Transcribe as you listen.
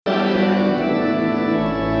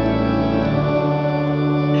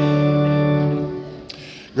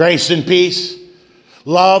Grace and peace,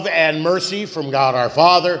 love and mercy from God our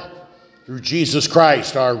Father, through Jesus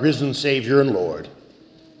Christ, our risen Savior and Lord.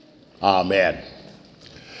 Amen.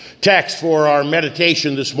 Text for our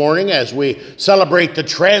meditation this morning as we celebrate the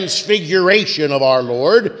transfiguration of our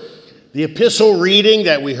Lord. The epistle reading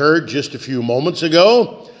that we heard just a few moments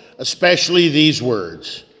ago, especially these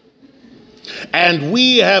words. And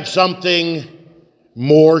we have something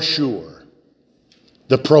more sure,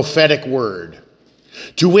 the prophetic word,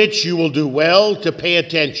 to which you will do well to pay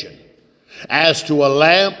attention, as to a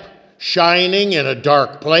lamp shining in a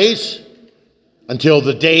dark place until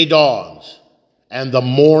the day dawns and the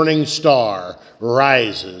morning star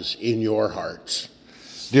rises in your hearts.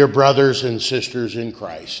 Dear brothers and sisters in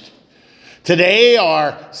Christ, today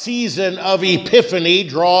our season of Epiphany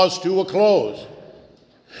draws to a close.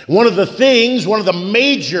 One of the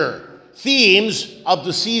major themes of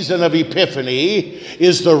the season of Epiphany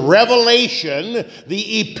is the revelation,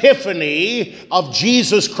 the epiphany of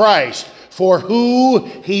Jesus Christ for who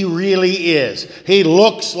he really is. He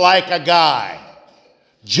looks like a guy,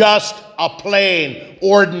 just a plain,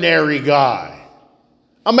 ordinary guy,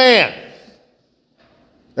 a man.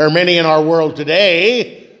 There are many in our world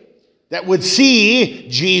today that would see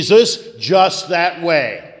Jesus just that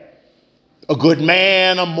way. A good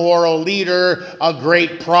man, a moral leader, a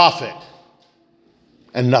great prophet,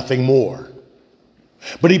 and nothing more.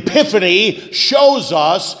 But Epiphany shows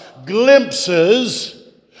us glimpses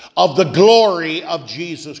of the glory of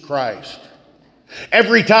Jesus Christ.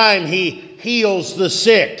 Every time he heals the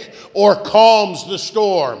sick or calms the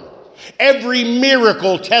storm, every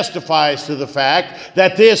miracle testifies to the fact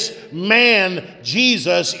that this man,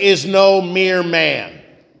 Jesus, is no mere man.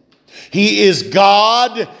 He is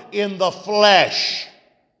God in the flesh,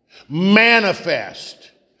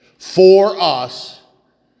 manifest for us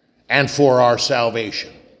and for our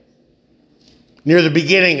salvation. Near the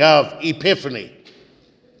beginning of Epiphany,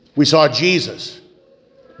 we saw Jesus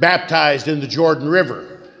baptized in the Jordan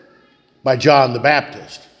River by John the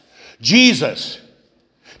Baptist. Jesus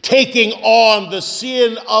taking on the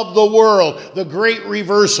sin of the world, the great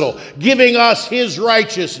reversal, giving us his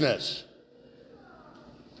righteousness.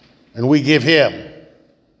 And we give him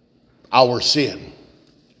our sin.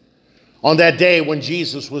 On that day when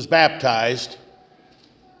Jesus was baptized,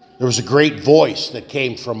 there was a great voice that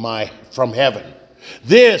came from heaven.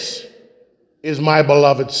 This is my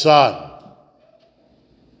beloved Son.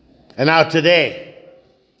 And now today,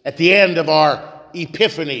 at the end of our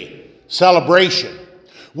Epiphany celebration,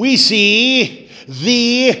 we see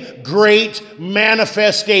the great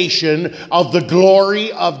manifestation of the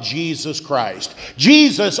glory of Jesus Christ.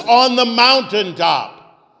 Jesus on the mountaintop.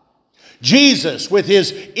 Jesus with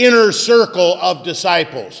his inner circle of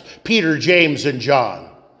disciples, Peter, James, and John.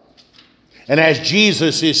 And as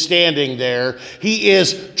Jesus is standing there, he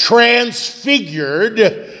is transfigured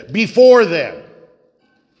before them.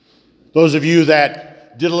 Those of you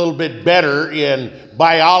that did a little bit better in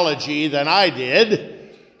biology than I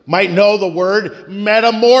did might know the word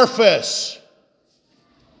metamorphosis.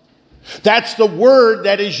 That's the word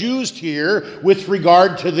that is used here with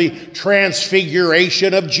regard to the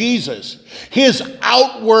transfiguration of Jesus. His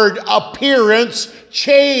outward appearance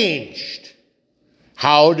changed.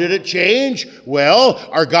 How did it change? Well,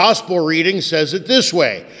 our gospel reading says it this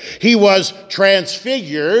way. He was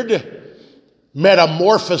transfigured,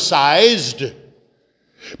 metamorphosized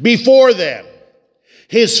before them.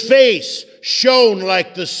 His face shone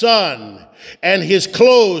like the sun, and his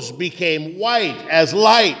clothes became white as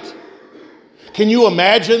light. Can you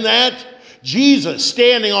imagine that? Jesus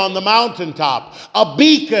standing on the mountaintop, a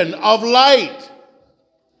beacon of light.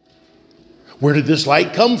 Where did this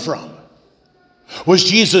light come from? Was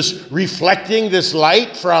Jesus reflecting this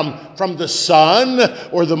light from the sun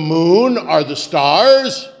or the moon or the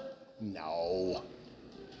stars? No.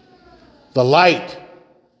 The light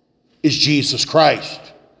is Jesus Christ.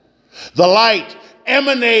 The light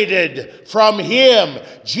emanated from him,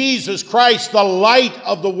 Jesus Christ, the light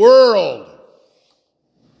of the world.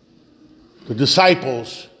 The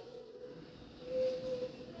disciples,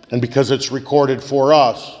 and because it's recorded for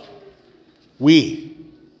us, we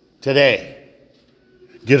today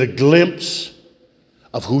get a glimpse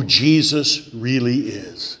of who Jesus really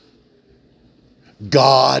is.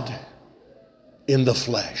 God in the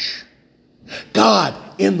flesh. God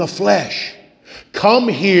in the flesh. Come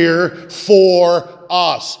here for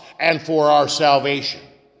us and for our salvation.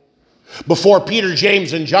 Before Peter,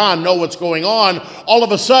 James, and John know what's going on, all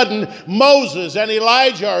of a sudden, Moses and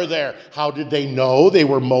Elijah are there. How did they know they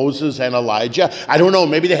were Moses and Elijah? I don't know.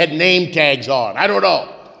 Maybe they had name tags on. I don't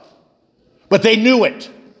know. But they knew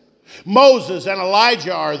it. Moses and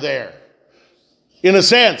Elijah are there. In a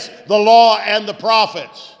sense, the law and the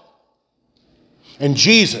prophets. And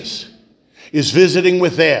Jesus is visiting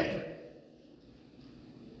with them.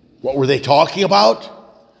 What were they talking about?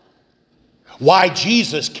 Why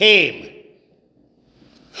Jesus came.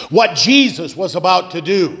 What Jesus was about to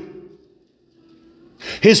do.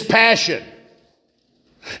 His passion.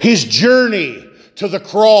 His journey to the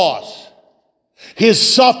cross. His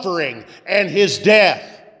suffering and his death.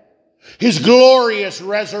 His glorious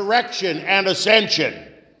resurrection and ascension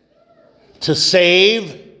to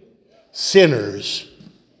save sinners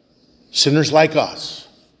like us,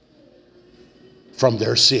 from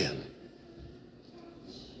their sin.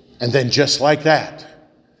 And then just like that,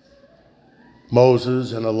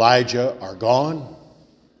 Moses and Elijah are gone.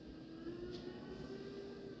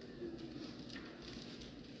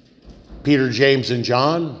 Peter, James, and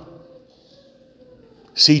John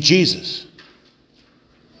see Jesus.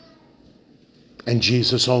 And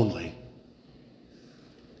Jesus only.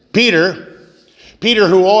 Peter,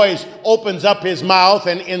 who always opens up his mouth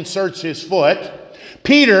and inserts his foot,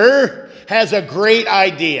 Peter has a great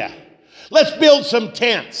idea. Let's build some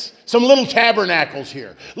tents, some little tabernacles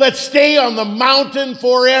here. Let's stay on the mountain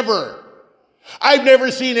forever. I've never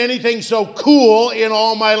seen anything so cool in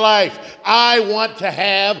all my life. I want to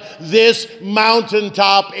have this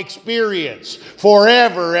mountaintop experience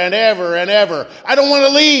forever and ever and ever. I don't want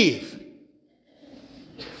to leave.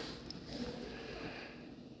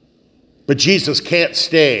 But Jesus can't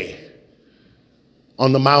stay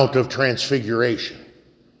on the Mount of Transfiguration.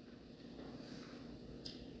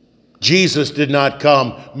 Jesus did not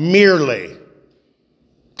come merely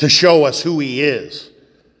to show us who he is,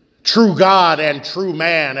 true God and true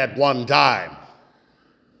man at one time.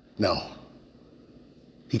 No.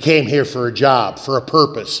 He came here for a job, for a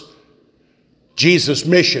purpose. Jesus'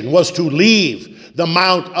 mission was to leave the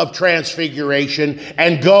Mount of Transfiguration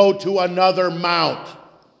and go to another mount.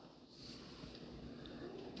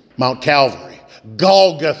 Mount Calvary,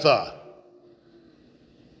 Golgotha,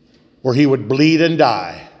 where he would bleed and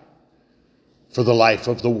die for the life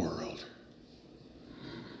of the world.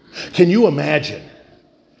 Can you imagine?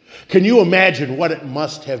 Can you imagine what it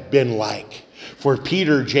must have been like for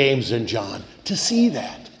Peter, James, and John to see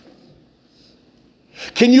that?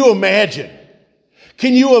 Can you imagine?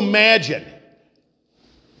 Can you imagine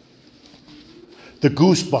the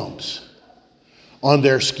goosebumps on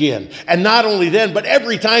their skin? And not only then, but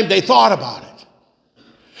every time they thought about it.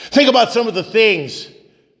 Think about some of the things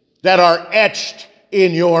that are etched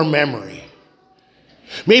in your memory.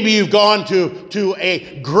 Maybe you've gone to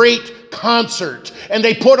a great concert and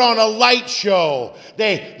they put on a light show.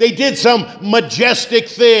 They did some majestic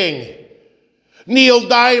thing. Neil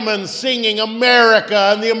Diamond singing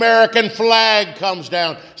America and the American flag comes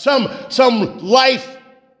down. Some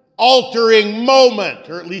life-altering moment,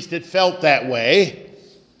 or at least it felt that way.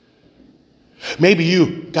 Maybe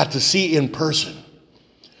you got to see in person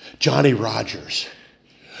Johnny Rodgers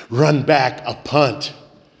run back a punt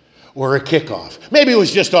or a kickoff. Maybe it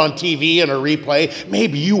was just on TV and a replay.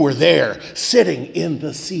 Maybe you were there sitting in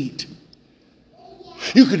the seat.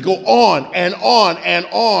 You could go on and on and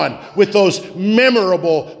on with those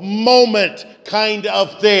memorable moment kind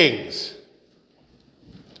of things.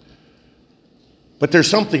 But there's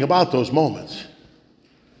something about those moments.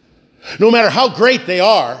 No matter how great they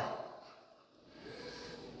are,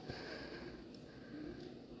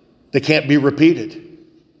 they can't be repeated.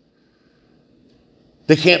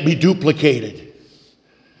 They can't be duplicated.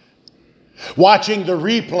 Watching the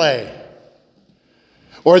replay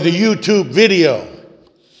or the YouTube video,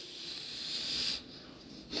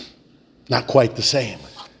 not quite the same.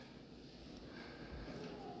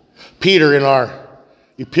 Peter, in our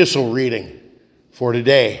epistle reading for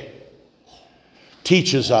today,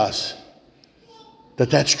 teaches us that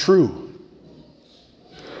that's true.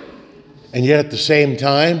 And yet at the same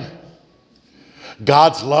time,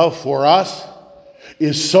 God's love for us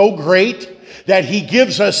is so great that he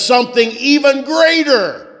gives us something even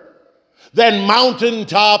greater than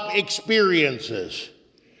mountaintop experiences.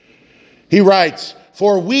 He writes,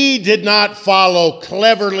 "For we did not follow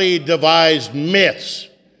cleverly devised myths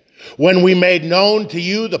when we made known to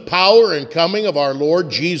you the power and coming of our Lord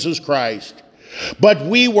Jesus Christ, but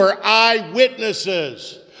we were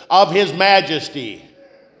eyewitnesses of his majesty."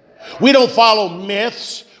 We don't follow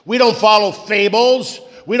myths. We don't follow fables.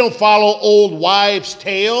 We don't follow old wives'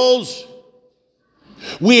 tales.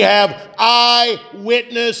 We have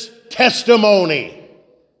eyewitness testimony.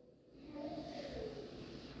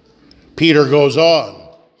 Peter goes on.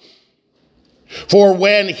 "For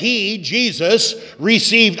when he, Jesus,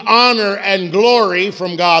 received honor and glory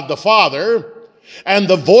from God the Father, And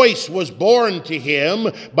the voice was borne to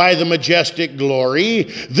him by the majestic glory,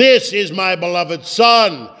 "This is my beloved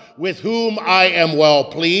Son, with whom I am well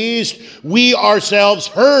pleased." We ourselves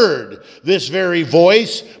heard this very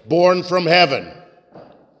voice borne from heaven,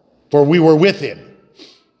 for we were with him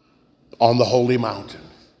on the holy mountain.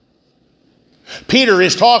 Peter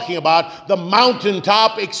is talking about the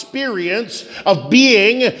mountaintop experience of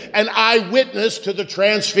being an eyewitness to the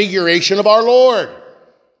transfiguration of our Lord.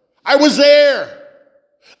 I was there.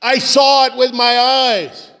 I saw it with my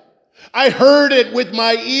eyes. I heard it with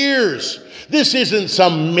my ears. This isn't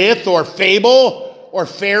some myth or fable or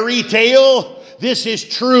fairy tale. This is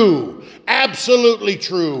true, absolutely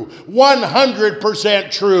true,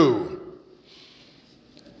 100% true.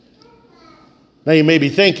 Now you may be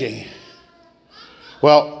thinking,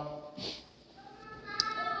 well,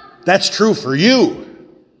 that's true for you,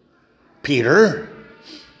 Peter.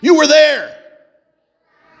 You were there.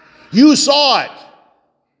 You saw it.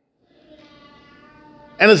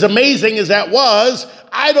 And as amazing as that was,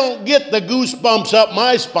 I don't get the goosebumps up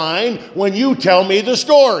my spine when you tell me the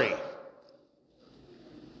story.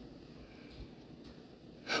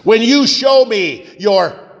 When you show me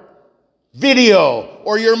your video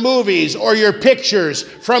or your movies or your pictures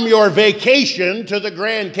from your vacation to the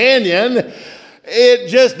Grand Canyon, it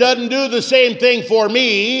just doesn't do the same thing for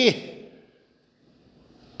me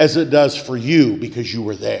as it does for you because you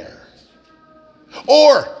were there.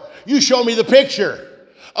 Or you show me the picture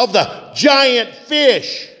of the giant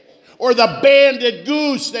fish or the banded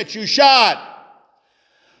goose that you shot.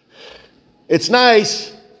 It's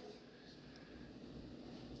nice,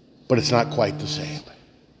 but it's not quite the same.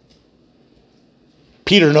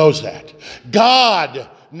 Peter knows that. God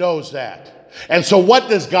knows that. And so what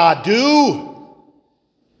does God do?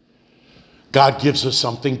 God gives us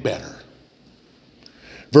something better.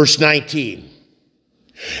 Verse 19.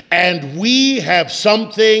 And we have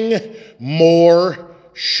something more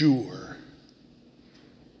sure.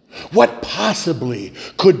 What possibly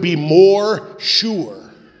could be more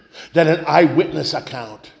sure than an eyewitness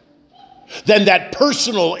account? Than that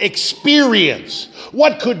personal experience?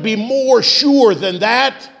 What could be more sure than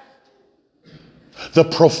that? The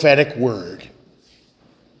prophetic word.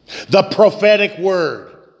 The prophetic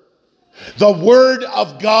word. The word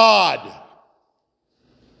of God.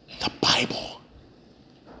 The Bible.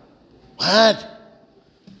 What?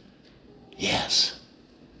 Yes.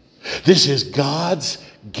 This is God's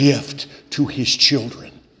gift to his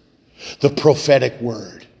children. The prophetic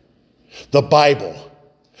word. The Bible.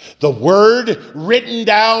 The word written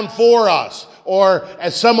down for us. Or,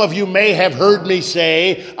 as some of you may have heard me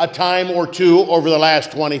say a time or two over the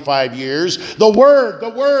last 25 years, the word, the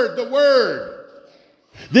word, the word.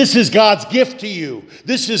 This is God's gift to you.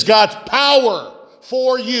 This is God's power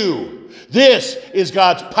for you. This is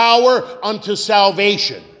God's power unto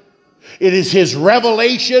salvation. It is his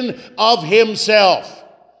revelation of himself.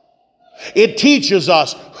 It teaches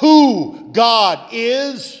us who God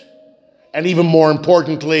is, and even more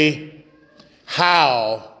importantly,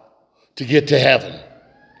 how to get to heaven.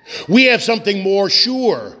 We have something more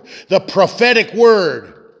sure, the prophetic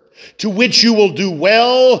word, to which you will do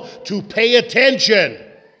well to pay attention.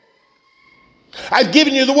 I've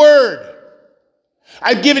given you the word.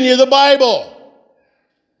 I've given you the Bible.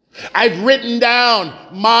 I've written down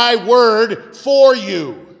my word for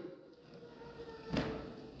you.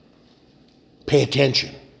 Pay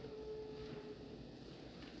attention.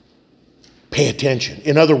 Pay attention.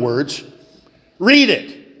 In other words, read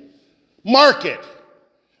it. Mark it,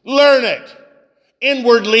 learn it,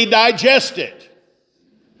 inwardly digest it.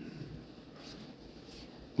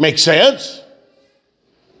 Make sense?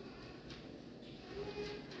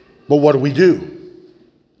 But what do we do?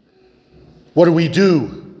 What do we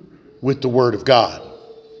do with the Word of God?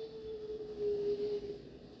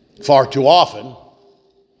 Far too often,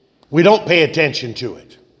 we don't pay attention to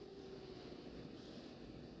it.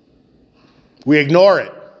 We ignore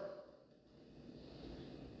it.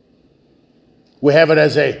 We have it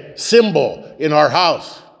as a symbol in our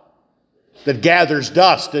house that gathers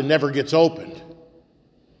dust and never gets opened.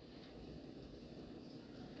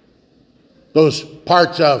 Those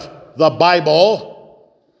parts of the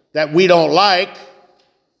Bible that we don't like,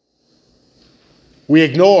 we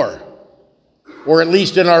ignore. Or at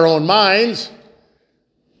least in our own minds,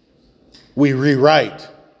 we rewrite.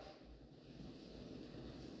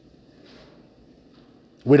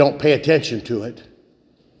 We don't pay attention to it.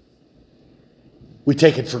 We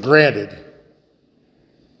take it for granted.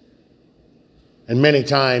 And many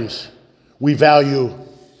times we value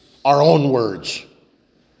our own words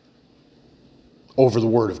over the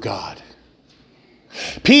Word of God.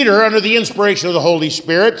 Peter, under the inspiration of the Holy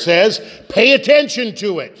Spirit, says, pay attention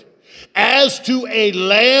to it as to a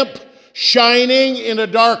lamp shining in a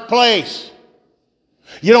dark place.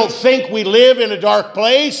 You don't think we live in a dark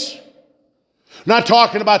place? I'm not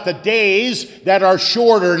talking about the days that are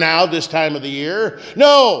shorter now this time of the year.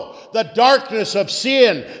 No, the darkness of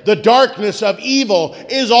sin, the darkness of evil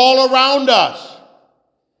is all around us.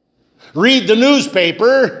 Read the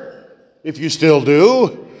newspaper, if you still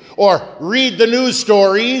do, or read the news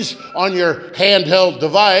stories on your handheld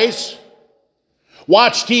device.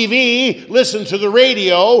 Watch TV, listen to the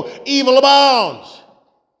radio, evil abounds.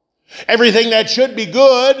 Everything that should be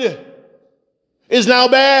good is now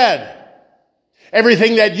bad.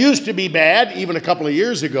 Everything that used to be bad, even a couple of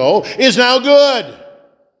years ago, is now good.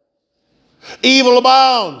 Evil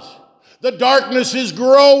abounds. The darkness is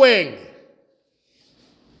growing.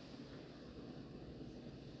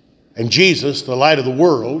 And Jesus, the light of the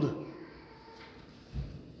world,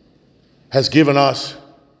 has given us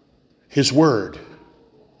his word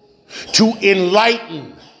to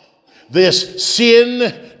enlighten this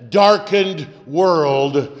sin-darkened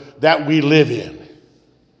world that we live in.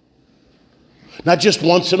 Not just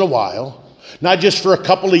once in a while, not just for a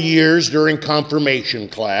couple of years during confirmation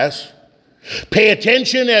class. Pay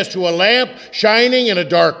attention as to a lamp shining in a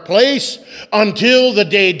dark place until the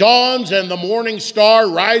day dawns and the morning star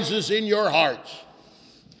rises in your hearts.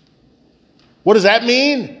 What does that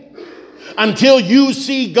mean? Until you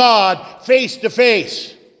see God face to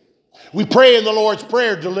face. We pray in the Lord's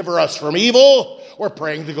Prayer, deliver us from evil. We're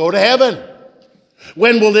praying to go to heaven.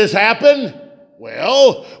 When will this happen?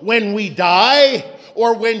 Well, when we die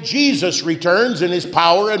or when Jesus returns in his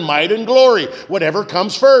power and might and glory, whatever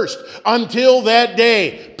comes first. Until that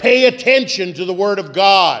day, pay attention to the Word of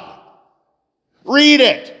God. Read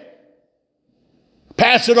it.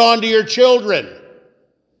 Pass it on to your children.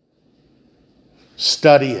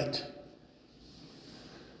 Study it.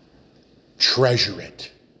 Treasure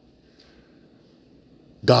it.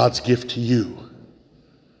 God's gift to you.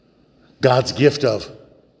 God's gift of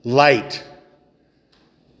light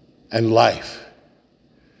and life.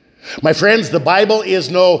 My friends, the Bible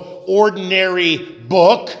is no ordinary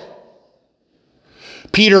book.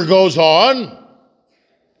 Peter goes on,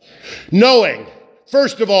 knowing,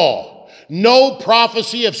 first of all, no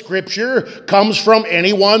prophecy of Scripture comes from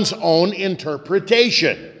anyone's own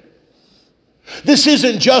interpretation. This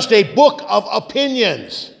isn't just a book of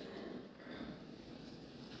opinions.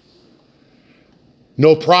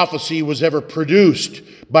 No prophecy was ever produced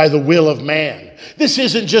by the will of man. This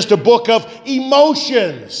isn't just a book of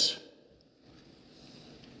emotions.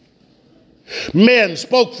 Men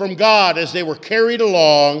spoke from God as they were carried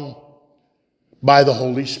along by the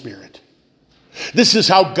Holy Spirit. This is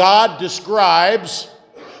how God describes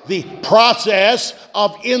the process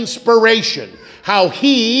of inspiration, how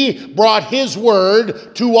he brought his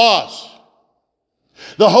word to us.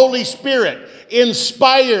 The Holy Spirit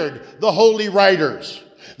inspired the holy writers.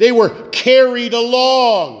 They were carried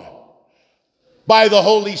along by the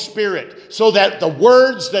Holy Spirit so that the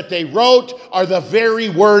words that they wrote are the very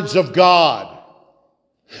words of God.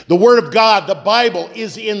 The Word of God, the Bible,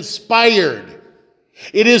 is inspired.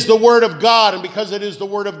 It is the Word of God, and because it is the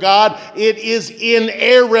Word of God, it is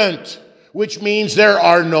inerrant, which means there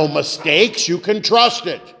are no mistakes. You can trust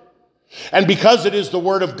it. And because it is the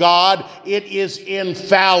Word of God, it is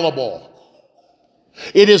infallible.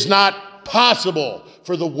 It is not possible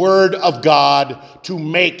for the Word of God to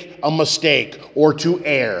make a mistake or to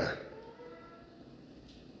err.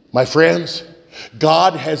 My friends,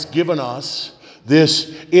 God has given us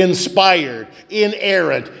this inspired,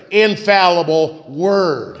 inerrant, infallible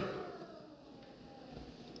Word.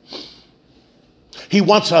 He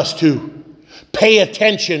wants us to pay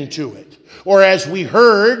attention to it. Or as we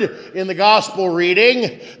heard in the gospel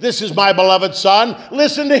reading, this is my beloved Son,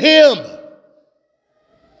 listen to him.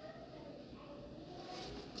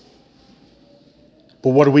 But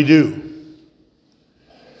what do?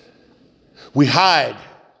 We hide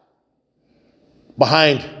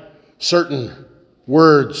behind certain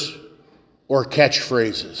words or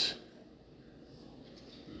catchphrases.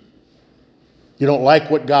 You don't like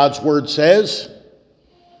what God's word says?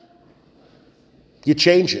 You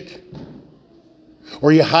change it.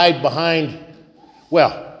 Or you hide behind,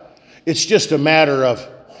 well, it's just a matter of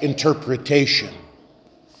interpretation.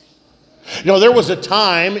 You know, there was a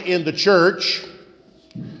time in the church,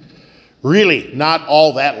 really not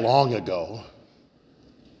all that long ago,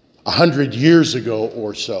 100 years ago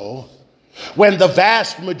or so, when the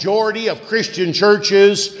vast majority of Christian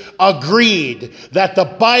churches agreed that the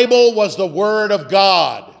Bible was the Word of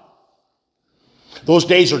God. Those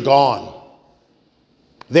days are gone.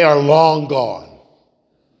 They are long gone.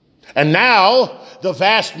 And now, the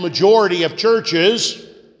vast majority of churches,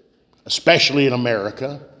 especially in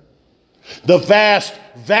America, the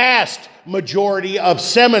vast majority of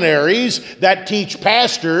seminaries that teach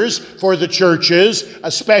pastors for the churches,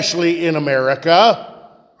 especially in America,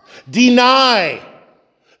 deny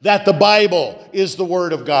that the Bible is the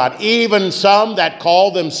Word of God. Even some that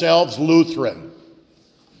call themselves Lutheran.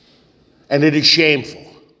 And it is shameful.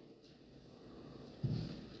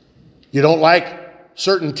 You don't like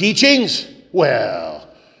certain teachings? Well,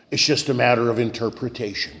 it's just a matter of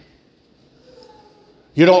interpretation.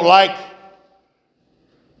 You don't like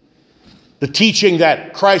the teaching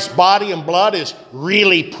that Christ's body and blood is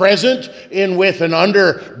really present in, with, and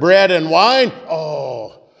under bread and wine?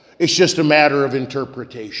 Oh, it's just a matter of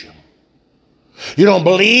interpretation. You don't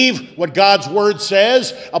believe what God's Word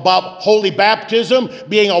says about holy baptism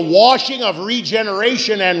being a washing of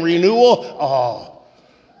regeneration and renewal? Oh,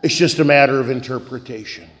 it's just a matter of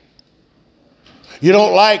interpretation. You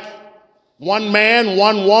don't like one man,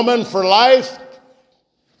 one woman for life?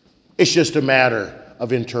 It's just a matter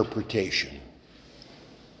of interpretation.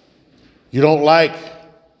 You don't like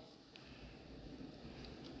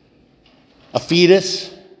a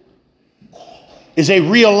fetus is a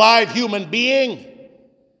real live human being?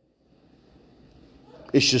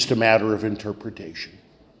 It's just a matter of interpretation.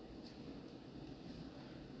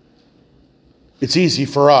 It's easy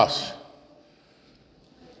for us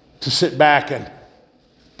to sit back and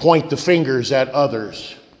point the fingers at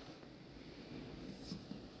others.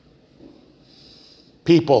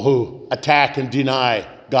 People who attack and deny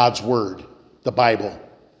God's Word, the Bible.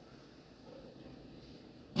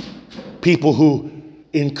 People who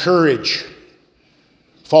encourage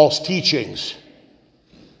false teachings,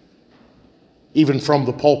 even from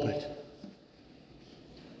the pulpit.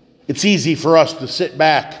 It's easy for us to sit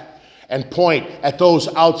back and point at those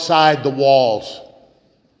outside the walls,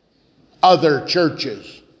 other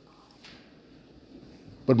churches.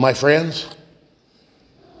 But my friends,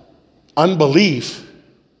 unbelief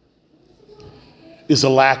is a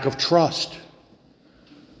lack of trust.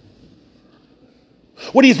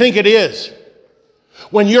 What do you think it is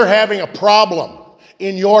when you're having a problem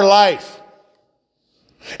in your life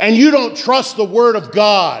and you don't trust the Word of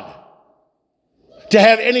God to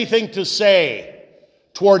have anything to say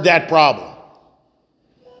toward that problem?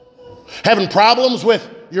 Having problems with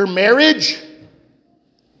your marriage?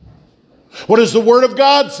 What does the Word of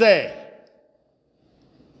God say?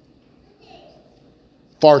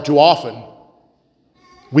 Far too often,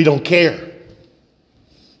 we don't care.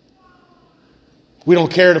 We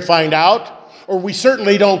don't care to find out, or we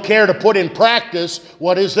certainly don't care to put in practice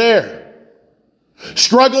what is there.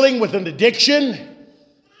 Struggling with an addiction,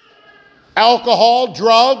 alcohol,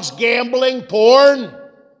 drugs, gambling, porn.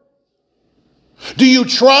 Do you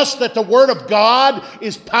trust that the Word of God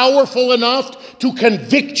is powerful enough to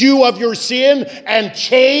convict you of your sin and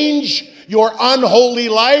change your unholy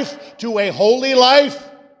life to a holy life?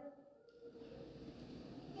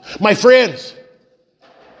 My friends,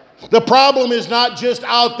 the problem is not just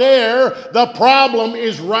out there, the problem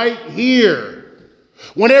is right here.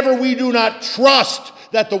 Whenever we do not trust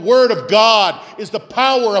that the Word of God is the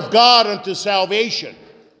power of God unto salvation,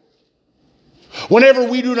 whenever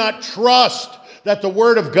we do not trust that the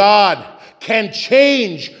Word of God can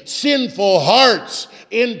change sinful hearts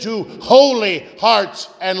into holy hearts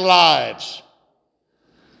and lives,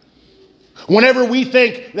 whenever we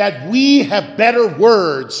think that we have better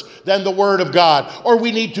words than the Word of God, or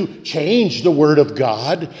we need to change the Word of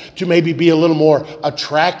God to maybe be a little more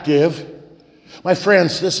attractive, my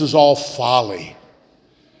friends, this is all folly.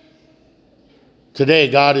 Today,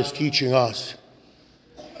 God is teaching us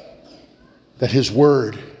that His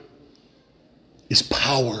Word is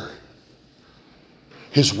power.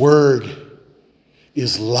 His Word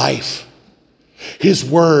is life. His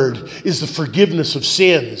Word is the forgiveness of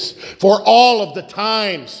sins. For all of the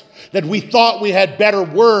times that we thought we had better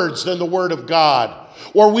words than the Word of God,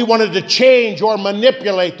 or we wanted to change or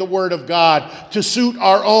manipulate the Word of God to suit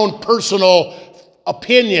our own personal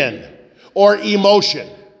opinion or emotion.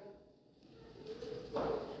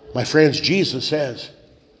 My friends, Jesus says,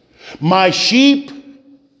 "My sheep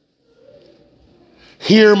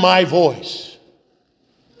hear my voice.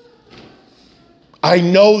 I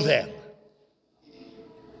know them,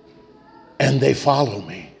 and they follow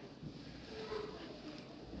me."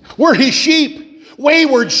 We're His sheep,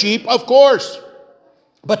 wayward sheep, of course.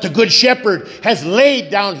 But the Good Shepherd has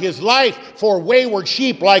laid down His life for wayward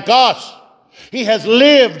sheep like us. He has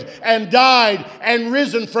lived and died and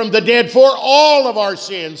risen from the dead for all of our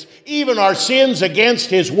sins, even our sins against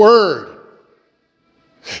His Word.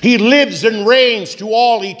 He lives and reigns to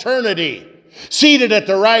all eternity. seated at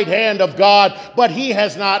the right hand of God, but he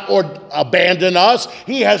has not abandoned us.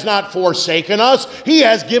 He has not forsaken us. He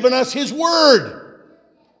has given us his word.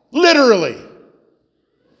 Literally.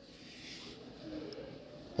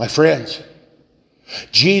 My friends,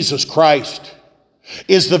 Jesus Christ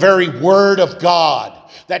is the very word of God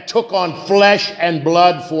that took on flesh and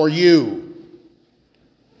blood for you.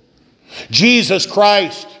 Jesus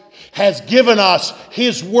Christ has given us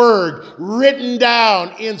his word, written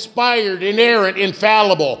down, inspired, inerrant,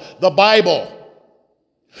 infallible, the Bible.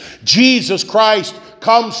 Jesus Christ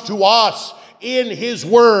comes to us in his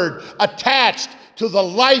word, attached to the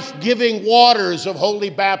life-giving waters of holy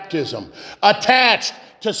baptism, attached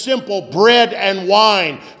to simple bread and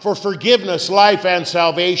wine for forgiveness, life, and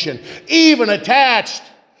salvation, even attached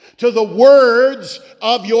to the words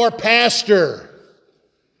of your pastor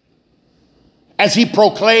as he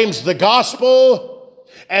proclaims the gospel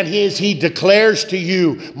and as he declares to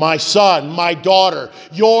you, my son, my daughter,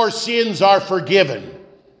 your sins are forgiven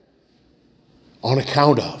on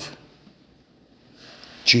account of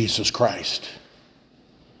Jesus Christ.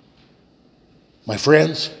 My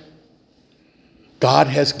friends, God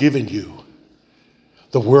has given you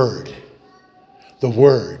the word, the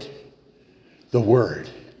word, the word.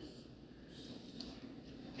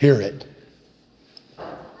 Hear it.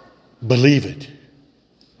 Believe it.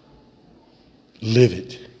 Live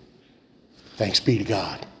it. Thanks be to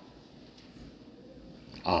God.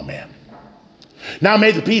 Amen. Now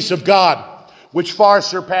may the peace of God, which far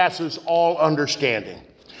surpasses all understanding,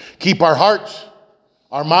 keep our hearts,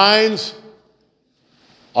 our minds,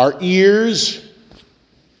 our ears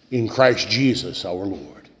in Christ Jesus our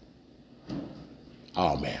Lord.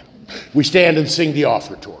 Amen. We stand and sing the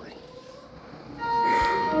offertory.